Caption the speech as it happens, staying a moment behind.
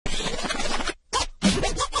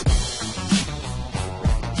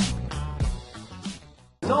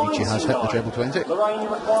indeed she has hit the treble 20.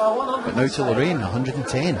 But now to Lorraine,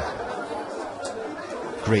 110.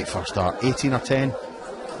 Great first start, 18 or 10.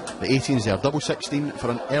 The 18's there, double 16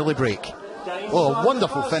 for an early break. Oh, a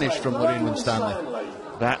wonderful finish from Lorraine Winstanley.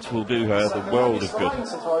 That will do her the world of good.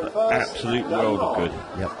 The absolute world of good.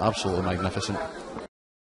 Yep, absolutely magnificent.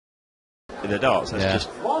 In the darts, that's just,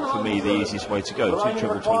 for me, the easiest way to go. 2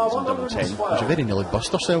 treble 20s and double 10. She very nearly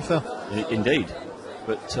bust herself there. Indeed.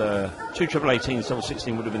 But 2 treble 18s, double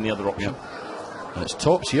 16 would have been the other option. Yep. And it's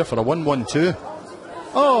tops here for a 1-1-2.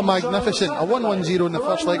 Oh, magnificent. A 1-1-0 in the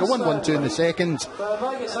first leg, a 1-1-2 in the second.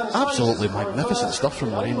 Absolutely magnificent stuff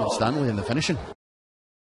from Lorraine Winstanley in the finishing.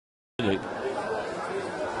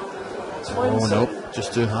 Oh no,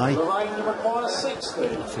 just too high. I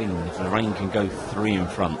think if Lorraine can go 3 in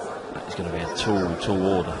front, that's going to be a tall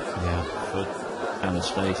order for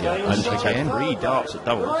Anastasia. And she's had 3 darts at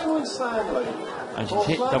doubles. And she's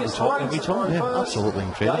hit double top every time. Yeah, absolutely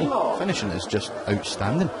incredible. Finishing is just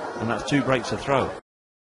outstanding. And that's 2 breaks a throw.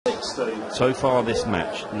 So far this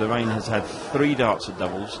match, Lorraine has had 3 darts at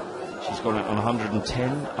doubles. She's gone out on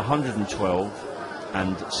 110, 112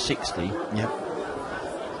 and 60. Yep.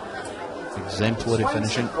 Exemplary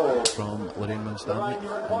finishing from Lorraine Winstanley.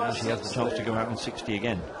 And now she has the chance to go out on 60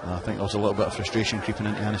 again. I think there's a little bit of frustration creeping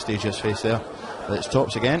into Anastasia's face there. But it's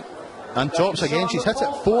tops again. And tops again. She's hit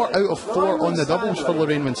it 4 out of 4 on the doubles for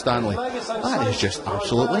Lorraine Winstanley. That is just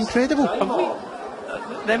absolutely incredible.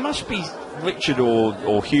 There must be, Richard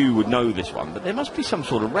or Hugh would know this one, but there must be some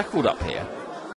sort of record up here